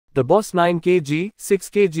The Bosch 9kg,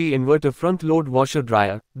 6kg inverter front load washer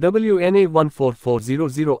dryer,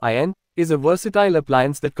 WNA14400IN, is a versatile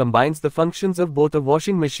appliance that combines the functions of both a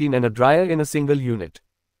washing machine and a dryer in a single unit.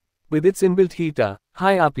 With its inbuilt heater,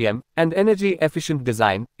 high RPM, and energy-efficient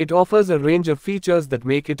design, it offers a range of features that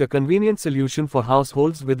make it a convenient solution for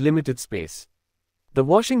households with limited space. The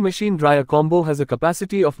washing machine-dryer combo has a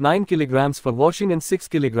capacity of 9 kg for washing and 6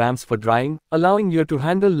 kg for drying, allowing you to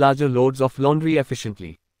handle larger loads of laundry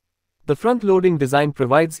efficiently. The front-loading design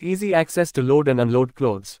provides easy access to load and unload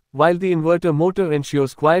clothes, while the inverter motor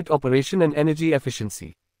ensures quiet operation and energy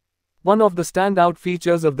efficiency. One of the standout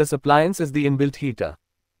features of this appliance is the inbuilt heater.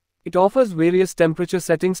 It offers various temperature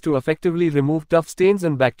settings to effectively remove tough stains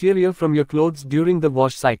and bacteria from your clothes during the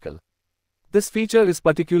wash cycle. This feature is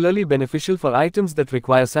particularly beneficial for items that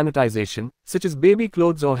require sanitization, such as baby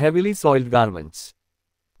clothes or heavily soiled garments.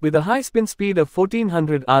 With a high spin speed of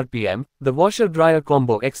 1400 RPM, the washer-dryer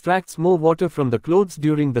combo extracts more water from the clothes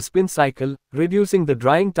during the spin cycle, reducing the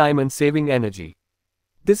drying time and saving energy.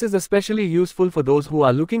 This is especially useful for those who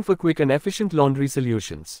are looking for quick and efficient laundry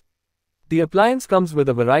solutions. The appliance comes with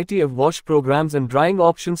a variety of wash programs and drying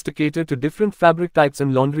options to cater to different fabric types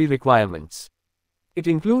and laundry requirements. It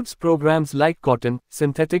includes programs like cotton,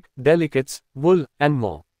 synthetic, delicates, wool, and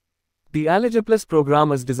more. The Allergy Plus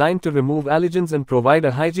program is designed to remove allergens and provide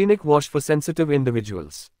a hygienic wash for sensitive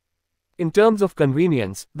individuals. In terms of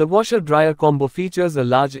convenience, the washer-dryer combo features a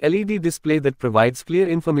large LED display that provides clear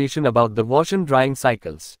information about the wash and drying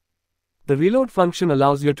cycles. The reload function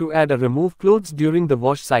allows you to add or remove clothes during the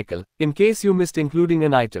wash cycle, in case you missed including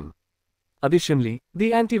an item. Additionally,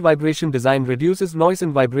 the anti-vibration design reduces noise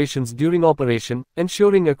and vibrations during operation,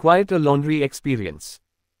 ensuring a quieter laundry experience.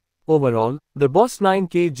 Overall, the Bosch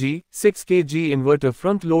 9kg, 6kg inverter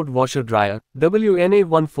front-load washer-dryer,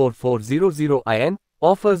 WNA14400IN,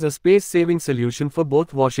 offers a space-saving solution for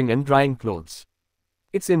both washing and drying clothes.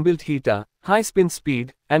 Its inbuilt heater, high spin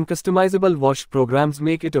speed, and customizable wash programs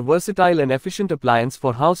make it a versatile and efficient appliance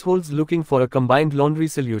for households looking for a combined laundry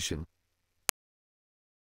solution.